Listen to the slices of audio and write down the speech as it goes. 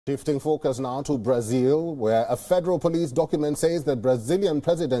Shifting focus now to Brazil, where a federal police document says that Brazilian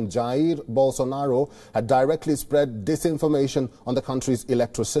President Jair Bolsonaro had directly spread disinformation on the country's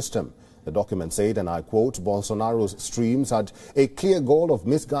electoral system. The document said, and I quote, Bolsonaro's streams had a clear goal of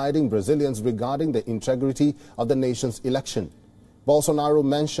misguiding Brazilians regarding the integrity of the nation's election. Bolsonaro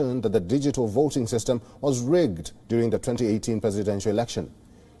mentioned that the digital voting system was rigged during the 2018 presidential election.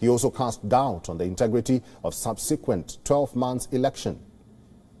 He also cast doubt on the integrity of subsequent 12 months election.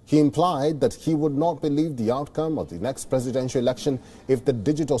 He implied that he would not believe the outcome of the next presidential election if the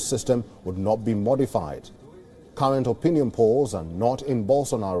digital system would not be modified. Current opinion polls are not in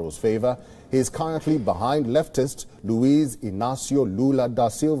Bolsonaro's favor. He is currently behind leftist Luiz Inácio Lula da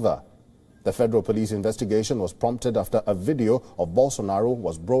Silva. The federal police investigation was prompted after a video of Bolsonaro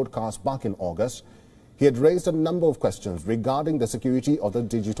was broadcast back in August. He had raised a number of questions regarding the security of the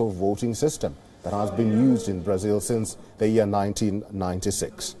digital voting system that has been used in Brazil since the year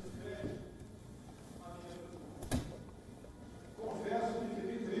 1996.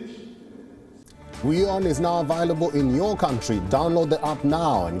 WION is now available in your country. Download the app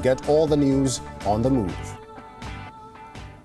now and get all the news on the move.